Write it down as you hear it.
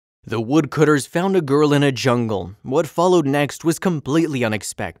The Woodcutters found a girl in a jungle. What followed next was completely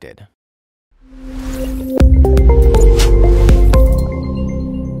unexpected.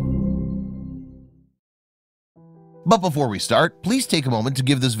 But before we start, please take a moment to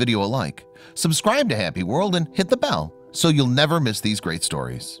give this video a like, subscribe to HappyWorld, and hit the bell so you'll never miss these great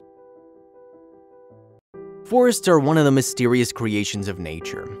stories. Forests are one of the mysterious creations of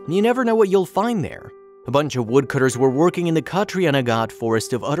nature. You never know what you'll find there. A bunch of woodcutters were working in the Katraniaghat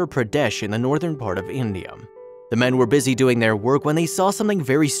forest of Uttar Pradesh in the northern part of India. The men were busy doing their work when they saw something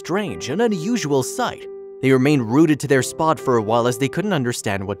very strange, an unusual sight. They remained rooted to their spot for a while as they couldn't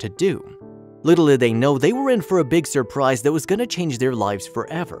understand what to do. Little did they know they were in for a big surprise that was going to change their lives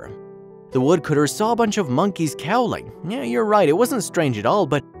forever. The woodcutters saw a bunch of monkeys cowling. Yeah, you're right, it wasn't strange at all,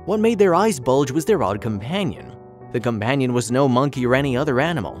 but what made their eyes bulge was their odd companion. The companion was no monkey or any other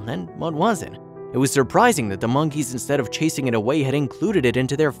animal, and what was it? It was surprising that the monkeys, instead of chasing it away, had included it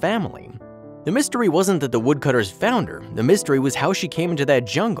into their family. The mystery wasn't that the woodcutters found her, the mystery was how she came into that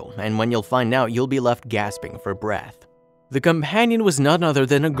jungle, and when you'll find out, you'll be left gasping for breath. The companion was none other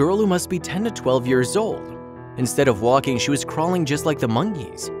than a girl who must be 10 to 12 years old. Instead of walking, she was crawling just like the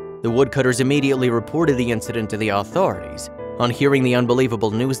monkeys. The woodcutters immediately reported the incident to the authorities. On hearing the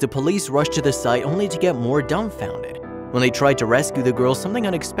unbelievable news, the police rushed to the site only to get more dumbfounded. When they tried to rescue the girl, something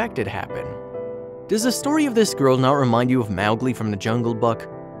unexpected happened. Does the story of this girl not remind you of Mowgli from the Jungle Book?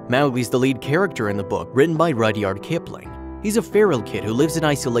 Mowgli's the lead character in the book, written by Rudyard Kipling. He's a feral kid who lives in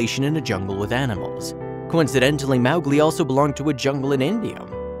isolation in a jungle with animals. Coincidentally, Mowgli also belonged to a jungle in India.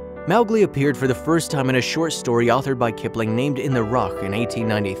 Mowgli appeared for the first time in a short story authored by Kipling named In the Rock in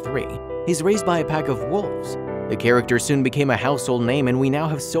 1893. He's raised by a pack of wolves. The character soon became a household name, and we now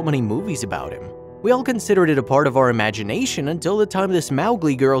have so many movies about him. We all considered it a part of our imagination until the time this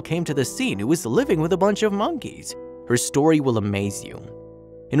Mowgli girl came to the scene who was living with a bunch of monkeys. Her story will amaze you.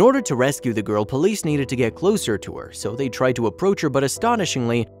 In order to rescue the girl, police needed to get closer to her, so they tried to approach her but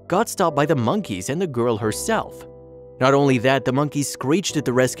astonishingly got stopped by the monkeys and the girl herself. Not only that, the monkeys screeched at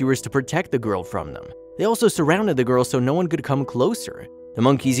the rescuers to protect the girl from them. They also surrounded the girl so no one could come closer. The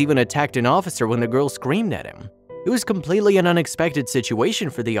monkeys even attacked an officer when the girl screamed at him. It was completely an unexpected situation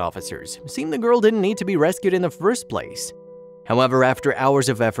for the officers. It seemed the girl didn't need to be rescued in the first place. However, after hours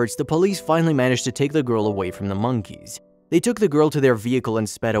of efforts, the police finally managed to take the girl away from the monkeys. They took the girl to their vehicle and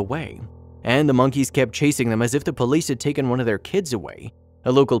sped away. And the monkeys kept chasing them as if the police had taken one of their kids away.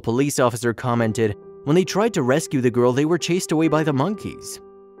 A local police officer commented, when they tried to rescue the girl, they were chased away by the monkeys.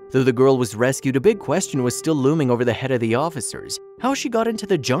 Though the girl was rescued, a big question was still looming over the head of the officers. How she got into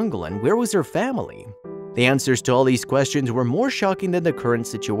the jungle and where was her family? The answers to all these questions were more shocking than the current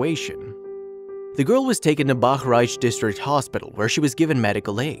situation. The girl was taken to Bahraich District Hospital, where she was given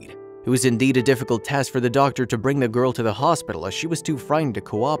medical aid. It was indeed a difficult task for the doctor to bring the girl to the hospital as she was too frightened to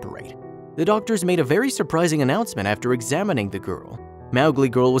cooperate. The doctors made a very surprising announcement after examining the girl. Mowgli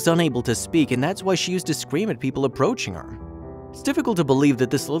girl was unable to speak, and that's why she used to scream at people approaching her. It's difficult to believe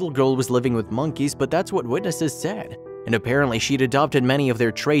that this little girl was living with monkeys, but that's what witnesses said. And apparently she'd adopted many of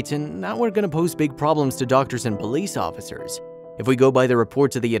their traits, and that were going to pose big problems to doctors and police officers. If we go by the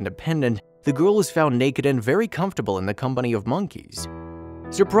reports of the Independent, the girl was found naked and very comfortable in the company of monkeys.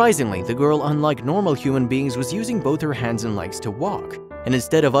 Surprisingly, the girl, unlike normal human beings, was using both her hands and legs to walk, and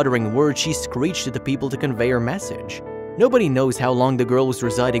instead of uttering words, she screeched at the people to convey her message. Nobody knows how long the girl was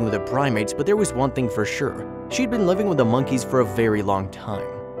residing with the primates, but there was one thing for sure. She'd been living with the monkeys for a very long time.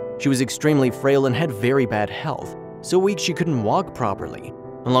 She was extremely frail and had very bad health, so weak she couldn't walk properly.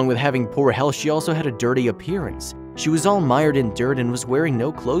 Along with having poor health, she also had a dirty appearance. She was all mired in dirt and was wearing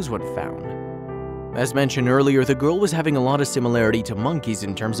no clothes when found. As mentioned earlier, the girl was having a lot of similarity to monkeys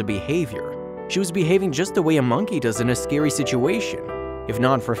in terms of behavior. She was behaving just the way a monkey does in a scary situation. If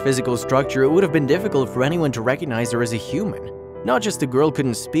not for physical structure, it would have been difficult for anyone to recognize her as a human. Not just the girl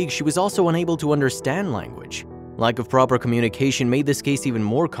couldn't speak, she was also unable to understand language. Lack of proper communication made this case even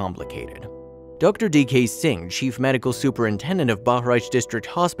more complicated. Dr. D.K. Singh, Chief Medical Superintendent of Bahraich District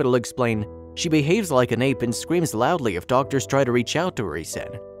Hospital, explained, "She behaves like an ape and screams loudly if doctors try to reach out to her," he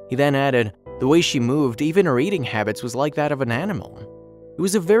said. He then added, "The way she moved, even her eating habits, was like that of an animal." It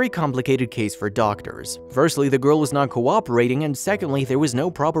was a very complicated case for doctors. Firstly, the girl was not cooperating, and secondly, there was no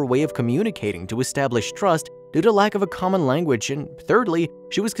proper way of communicating to establish trust due to lack of a common language, and thirdly,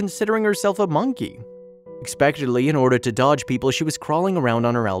 she was considering herself a monkey. Expectedly, in order to dodge people, she was crawling around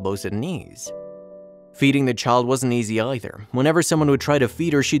on her elbows and knees. Feeding the child wasn't easy either. Whenever someone would try to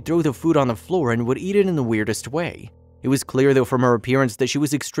feed her, she'd throw the food on the floor and would eat it in the weirdest way. It was clear though from her appearance that she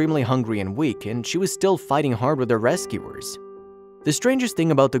was extremely hungry and weak, and she was still fighting hard with her rescuers. The strangest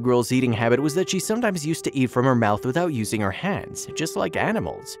thing about the girl's eating habit was that she sometimes used to eat from her mouth without using her hands, just like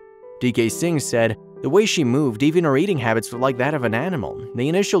animals. DK Singh said, "The way she moved, even her eating habits were like that of an animal. The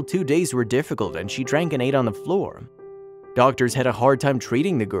initial 2 days were difficult and she drank and ate on the floor." Doctors had a hard time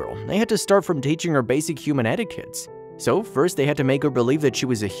treating the girl. They had to start from teaching her basic human etiquettes. So first they had to make her believe that she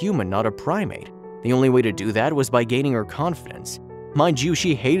was a human, not a primate. The only way to do that was by gaining her confidence. Mind you,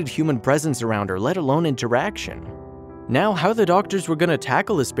 she hated human presence around her, let alone interaction. Now, how the doctors were going to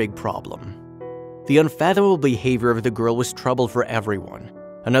tackle this big problem? The unfathomable behavior of the girl was trouble for everyone.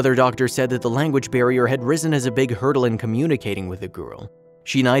 Another doctor said that the language barrier had risen as a big hurdle in communicating with the girl.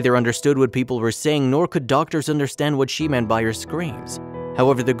 She neither understood what people were saying nor could doctors understand what she meant by her screams.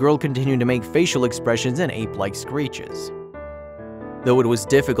 However, the girl continued to make facial expressions and ape-like screeches. Though it was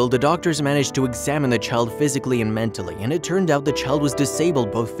difficult, the doctors managed to examine the child physically and mentally, and it turned out the child was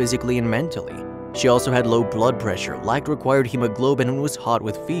disabled both physically and mentally. She also had low blood pressure, lacked required hemoglobin, and was hot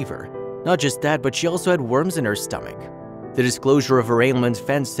with fever. Not just that, but she also had worms in her stomach. The disclosure of her ailments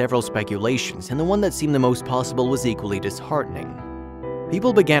fenced several speculations, and the one that seemed the most possible was equally disheartening.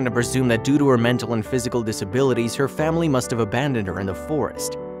 People began to presume that due to her mental and physical disabilities, her family must have abandoned her in the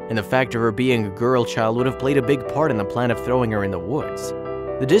forest, and the fact of her being a girl child would have played a big part in the plan of throwing her in the woods.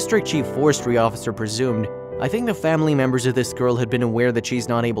 The district chief forestry officer presumed, "I think the family members of this girl had been aware that she's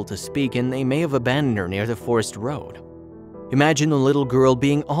not able to speak and they may have abandoned her near the forest road." Imagine the little girl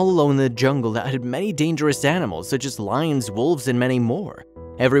being all alone in the jungle that had many dangerous animals such as lions, wolves, and many more.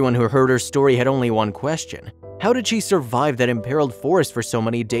 Everyone who heard her story had only one question: how did she survive that imperiled forest for so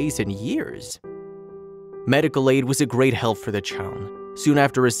many days and years? Medical aid was a great help for the child. Soon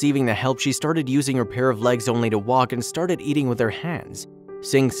after receiving the help, she started using her pair of legs only to walk and started eating with her hands.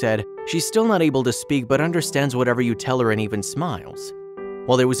 Singh said, "She's still not able to speak but understands whatever you tell her and even smiles."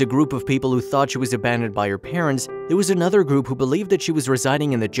 While there was a group of people who thought she was abandoned by her parents, there was another group who believed that she was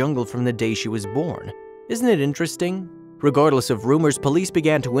residing in the jungle from the day she was born. Isn't it interesting? Regardless of rumors, police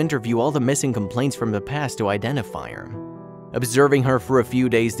began to interview all the missing complaints from the past to identify her. Observing her for a few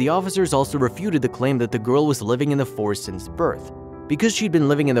days, the officers also refuted the claim that the girl was living in the forest since birth. Because she'd been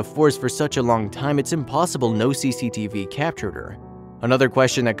living in the forest for such a long time, it's impossible no CCTV captured her. Another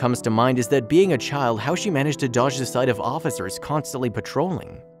question that comes to mind is that being a child, how she managed to dodge the sight of officers constantly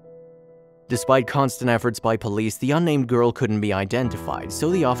patrolling. Despite constant efforts by police, the unnamed girl couldn't be identified, so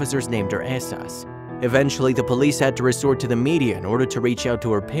the officers named her SS. Eventually, the police had to resort to the media in order to reach out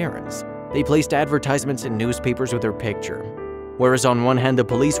to her parents. They placed advertisements in newspapers with her picture. Whereas on one hand, the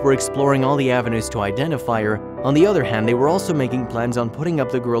police were exploring all the avenues to identify her, on the other hand, they were also making plans on putting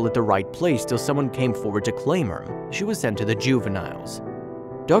up the girl at the right place till someone came forward to claim her. She was sent to the juveniles.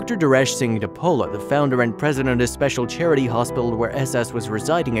 Dr. Duresh Singh Dapola, the founder and president of a special charity hospital where SS was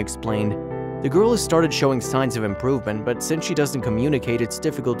residing, explained, "The girl has started showing signs of improvement, but since she doesn't communicate, it's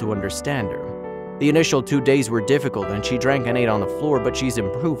difficult to understand her. The initial 2 days were difficult and she drank and ate on the floor, but she's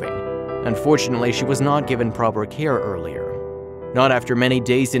improving. Unfortunately, she was not given proper care earlier." Not after many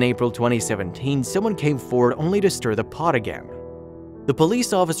days in April 2017, someone came forward only to stir the pot again. The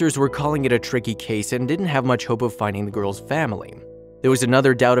police officers were calling it a tricky case and didn't have much hope of finding the girl's family. There was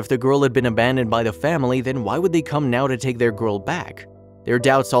another doubt: if the girl had been abandoned by the family, then why would they come now to take their girl back? Their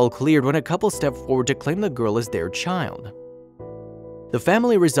doubts all cleared when a couple stepped forward to claim the girl as their child. The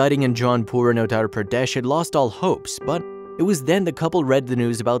family residing in Jaunpur in Uttar Pradesh had lost all hopes, but it was then the couple read the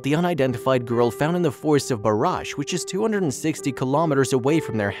news about the unidentified girl found in the forest of Barash, which is 260 kilometers away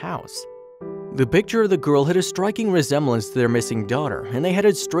from their house. The picture of the girl had a striking resemblance to their missing daughter, and they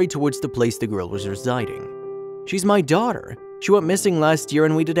headed straight towards the place the girl was residing. "She's my daughter. She went missing last year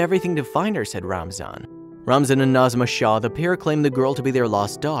and we did everything to find her," said Ramzan. Ramzan and Nazma Shah, the pair, claimed the girl to be their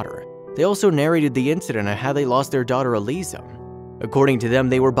lost daughter. They also narrated the incident of how they lost their daughter Elisa. According to them,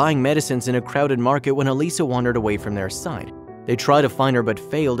 they were buying medicines in a crowded market when Elisa wandered away from their sight. They tried to find her but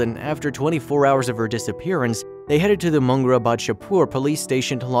failed, and after 24 hours of her disappearance, they headed to the Mungra Badshapur police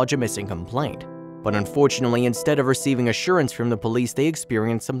station to lodge a missing complaint. But unfortunately, instead of receiving assurance from the police, they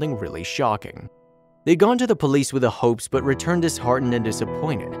experienced something really shocking. They'd gone to the police with the hopes but returned disheartened and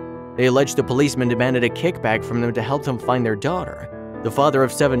disappointed. They alleged the policeman demanded a kickback from them to help them find their daughter. The father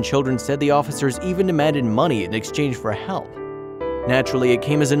of 7 children said the officers even demanded money in exchange for help. Naturally, it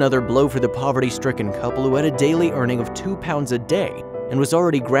came as another blow for the poverty-stricken couple who had a daily earning of £2 a day and was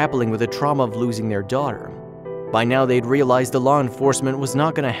already grappling with the trauma of losing their daughter. By now, they'd realized the law enforcement was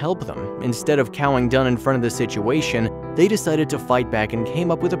not going to help them. Instead of cowing down in front of the situation, they decided to fight back and came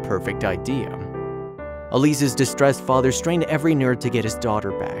up with a perfect idea. Elisa's distressed father strained every nerve to get his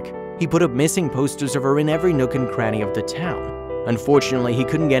daughter back. He put up missing posters of her in every nook and cranny of the town. Unfortunately, he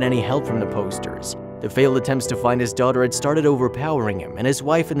couldn't get any help from the posters. The failed attempts to find his daughter had started overpowering him and his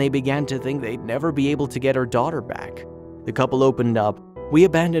wife, and they began to think they'd never be able to get her daughter back. The couple opened up, We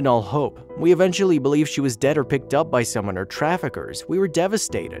abandoned all hope. We eventually believed she was dead or picked up by someone or traffickers. We were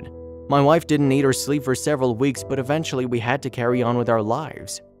devastated. My wife didn't eat or sleep for several weeks, but eventually we had to carry on with our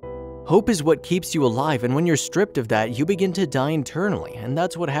lives. Hope is what keeps you alive, and when you're stripped of that, you begin to die internally, and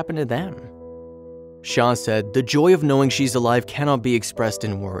that's what happened to them. Shah said, "The joy of knowing she's alive cannot be expressed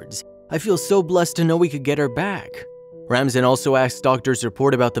in words. I feel so blessed to know we could get her back." Ramzan also asked doctors'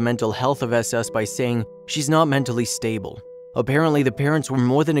 report about the mental health of SS by saying, "She's not mentally stable." Apparently, the parents were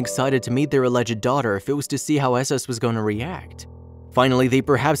more than excited to meet their alleged daughter if it was to see how SS was going to react. Finally, they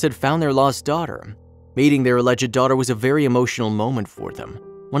perhaps had found their lost daughter. Meeting their alleged daughter was a very emotional moment for them.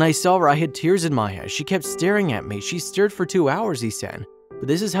 "When I saw her, I had tears in my eyes. She kept staring at me. She stared for 2 hours," he said. "But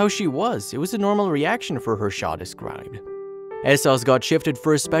this is how she was. It was a normal reaction for her," Shah described. Essas got shifted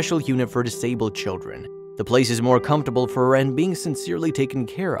for a special unit for disabled children. The place is more comfortable for her and being sincerely taken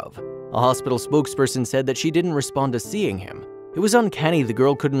care of. A hospital spokesperson said that she didn't respond to seeing him. It was uncanny the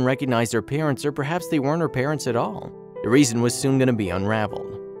girl couldn't recognize her parents, or perhaps they weren't her parents at all. The reason was soon going to be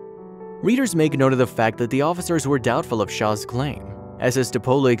unraveled. Readers make note of the fact that the officers were doubtful of Shah's claim. SS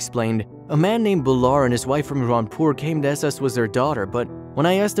Depola explained, "A man named Bular and his wife from Rampur came to SS was their daughter, but when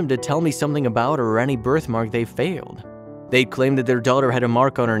I asked them to tell me something about her or any birthmark, they failed. They claimed that their daughter had a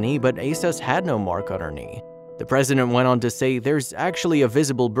mark on her knee, but SS had no mark on her knee." The president went on to say, "There's actually a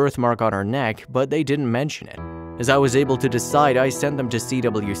visible birthmark on her neck, but they didn't mention it. As I was able to decide, I sent them to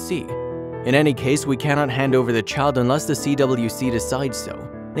CWC. In any case, we cannot hand over the child unless the CWC decides so.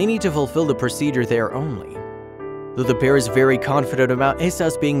 They need to fulfill the procedure there only." Though the pair is very confident about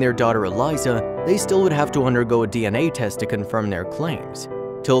Essas being their daughter Eliza, they still would have to undergo a DNA test to confirm their claims.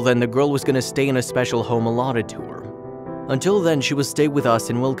 Till then, the girl was going to stay in a special home allotted to her. "Until then, she will stay with us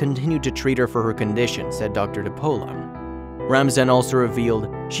and will continue to treat her for her condition," said Dr. Depola. Ramzan also revealed,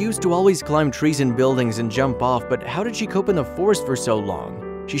 "She used to always climb trees and buildings and jump off, but how did she cope in the forest for so long?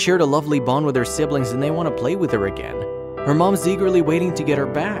 She shared a lovely bond with her siblings and they want to play with her again. Her mom's eagerly waiting to get her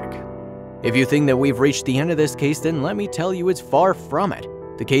back." If you think that we've reached the end of this case, then let me tell you it's far from it.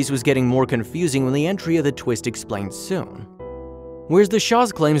 The case was getting more confusing when the entry of the twist explained soon. Whereas the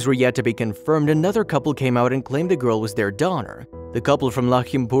Shah's claims were yet to be confirmed, another couple came out and claimed the girl was their daughter. The couple from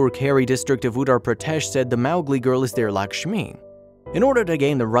Lakhimpur Kheri district of Uttar Pradesh said the Mowgli girl is their Lakshmi. In order to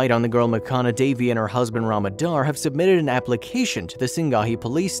gain the right on the girl, Makana Devi and her husband Ramadar have submitted an application to the Singahi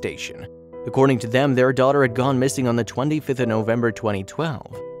police station. According to them, their daughter had gone missing on the 25th of November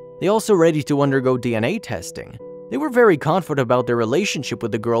 2012. They also ready to undergo DNA testing. They were very confident about their relationship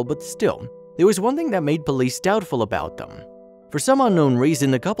with the girl, but still, there was one thing that made police doubtful about them. For some unknown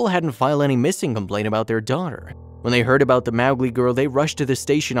reason, the couple hadn't filed any missing complaint about their daughter. When they heard about the Mowgli girl, they rushed to the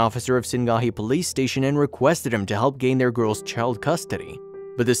station officer of Singahi police station and requested him to help gain their girl's child custody.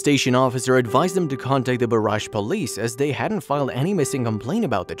 But the station officer advised them to contact the Barash police as they hadn't filed any missing complaint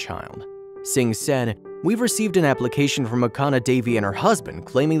about the child. Singh said, "We've received an application from Makana Devi and her husband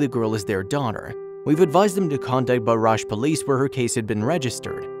claiming the girl is their daughter. We've advised them to contact Barash police where her case had been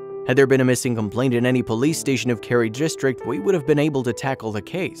registered. Had there been a missing complaint in any police station of Kheri district, we would have been able to tackle the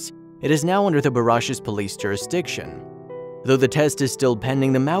case. It is now under the Barash's police jurisdiction." Though the test is still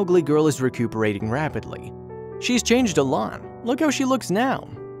pending, the Mowgli girl is recuperating rapidly. "She's changed a lot. Look how she looks now."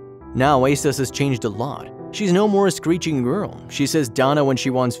 Now, Essas has changed a lot. She's no more a screeching girl. She says Dana when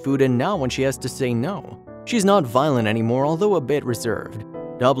she wants food and now when she has to say no. She's not violent anymore, although a bit reserved.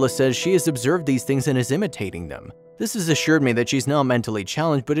 Dabla says she has observed these things and is imitating them. "This has assured me that she's not mentally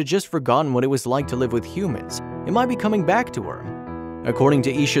challenged, but had just forgotten what it was like to live with humans. It might be coming back to her." According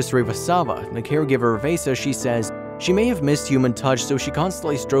to Isha Srivastava, the caregiver of Asa, she says, "She may have missed human touch, so she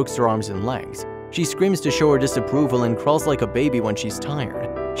constantly strokes her arms and legs. She screams to show her disapproval and crawls like a baby when she's tired.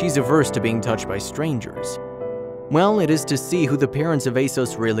 She's averse to being touched by strangers." Well, it is to see who the parents of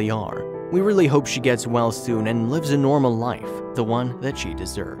Asos really are. We really hope she gets well soon and lives a normal life, the one that she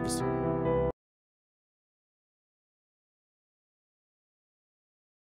deserves.